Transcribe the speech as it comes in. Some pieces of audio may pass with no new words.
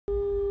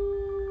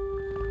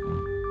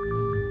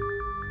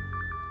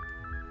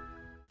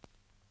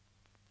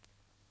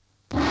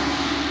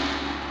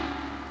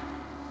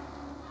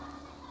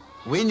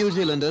We New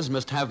Zealanders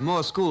must have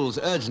more schools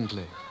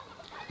urgently.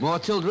 More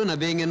children are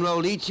being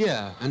enrolled each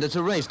year, and it's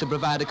a race to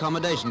provide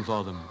accommodation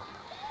for them.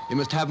 You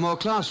must have more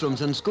classrooms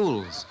and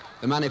schools.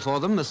 The money for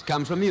them must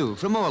come from you,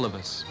 from all of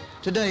us.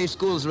 Today,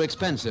 schools are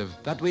expensive,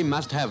 but we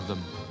must have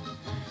them.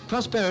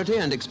 Prosperity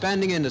and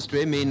expanding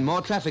industry mean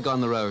more traffic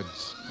on the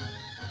roads.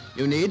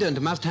 You need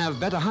and must have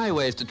better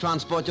highways to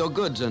transport your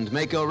goods and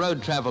make your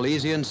road travel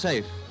easy and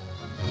safe.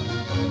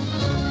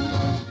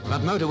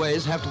 But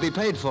motorways have to be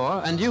paid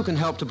for, and you can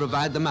help to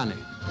provide the money.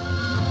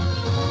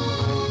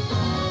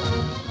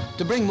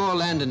 To bring more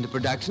land into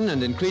production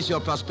and increase your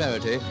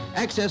prosperity,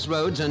 access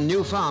roads and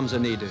new farms are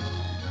needed,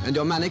 and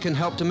your money can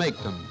help to make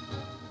them.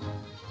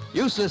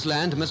 Useless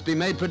land must be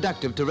made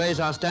productive to raise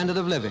our standard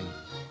of living.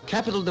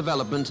 Capital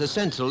development's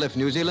essential if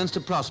New Zealand's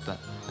to prosper,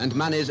 and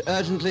money is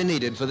urgently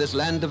needed for this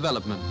land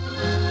development.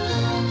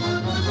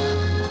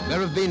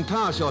 There have been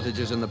power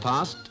shortages in the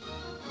past.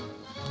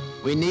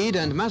 We need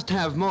and must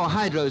have more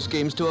hydro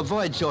schemes to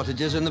avoid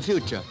shortages in the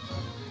future.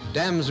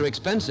 Dams are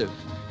expensive,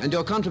 and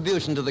your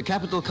contribution to the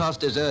capital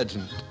cost is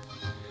urgent.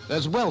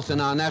 There's wealth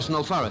in our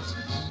national forests,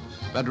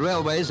 but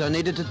railways are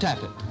needed to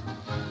tap it.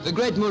 The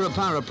Great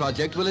Murupara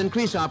project will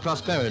increase our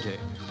prosperity,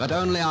 but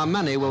only our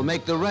money will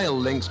make the rail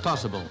links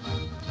possible.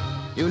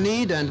 You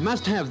need and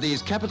must have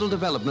these capital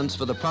developments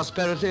for the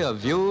prosperity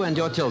of you and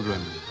your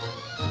children.